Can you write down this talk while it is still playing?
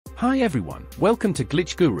Hi everyone, welcome to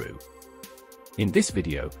Glitch Guru. In this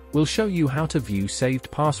video, we'll show you how to view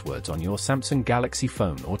saved passwords on your Samsung Galaxy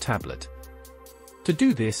phone or tablet. To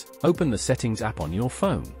do this, open the Settings app on your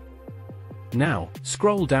phone. Now,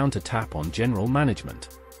 scroll down to tap on General Management.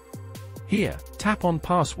 Here, tap on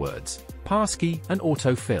Passwords, Passkey and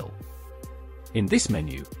Autofill. In this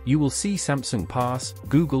menu, you will see Samsung Pass,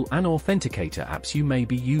 Google and Authenticator apps you may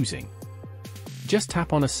be using. Just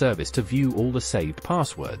tap on a service to view all the saved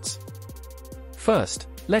passwords. First,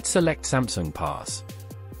 let's select Samsung Pass.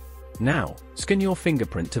 Now, scan your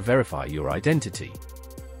fingerprint to verify your identity.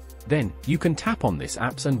 Then, you can tap on this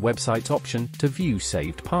Apps and Websites option to view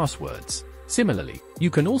saved passwords. Similarly, you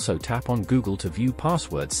can also tap on Google to view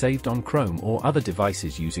passwords saved on Chrome or other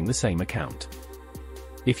devices using the same account.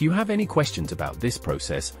 If you have any questions about this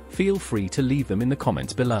process, feel free to leave them in the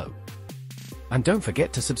comments below. And don't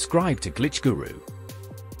forget to subscribe to Glitch Guru.